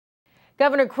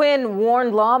Governor Quinn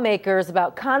warned lawmakers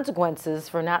about consequences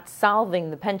for not solving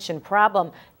the pension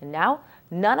problem, and now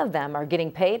none of them are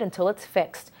getting paid until it's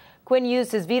fixed. Quinn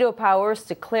used his veto powers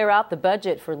to clear out the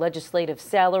budget for legislative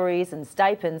salaries and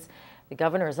stipends. The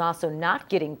governor is also not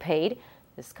getting paid.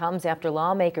 This comes after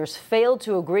lawmakers failed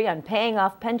to agree on paying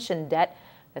off pension debt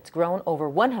that's grown over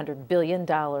 $100 billion.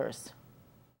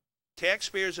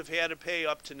 Taxpayers have had to pay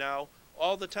up to now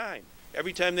all the time.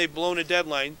 Every time they've blown a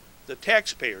deadline, the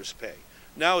taxpayers pay.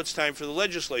 Now it's time for the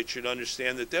legislature to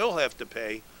understand that they'll have to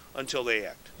pay until they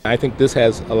act. I think this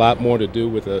has a lot more to do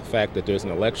with the fact that there's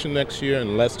an election next year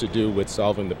and less to do with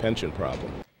solving the pension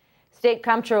problem. State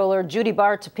Comptroller Judy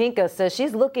Barr-Topinka says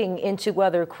she's looking into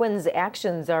whether Quinn's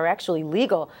actions are actually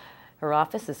legal. Her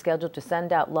office is scheduled to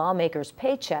send out lawmakers'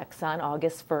 paychecks on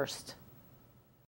August 1st.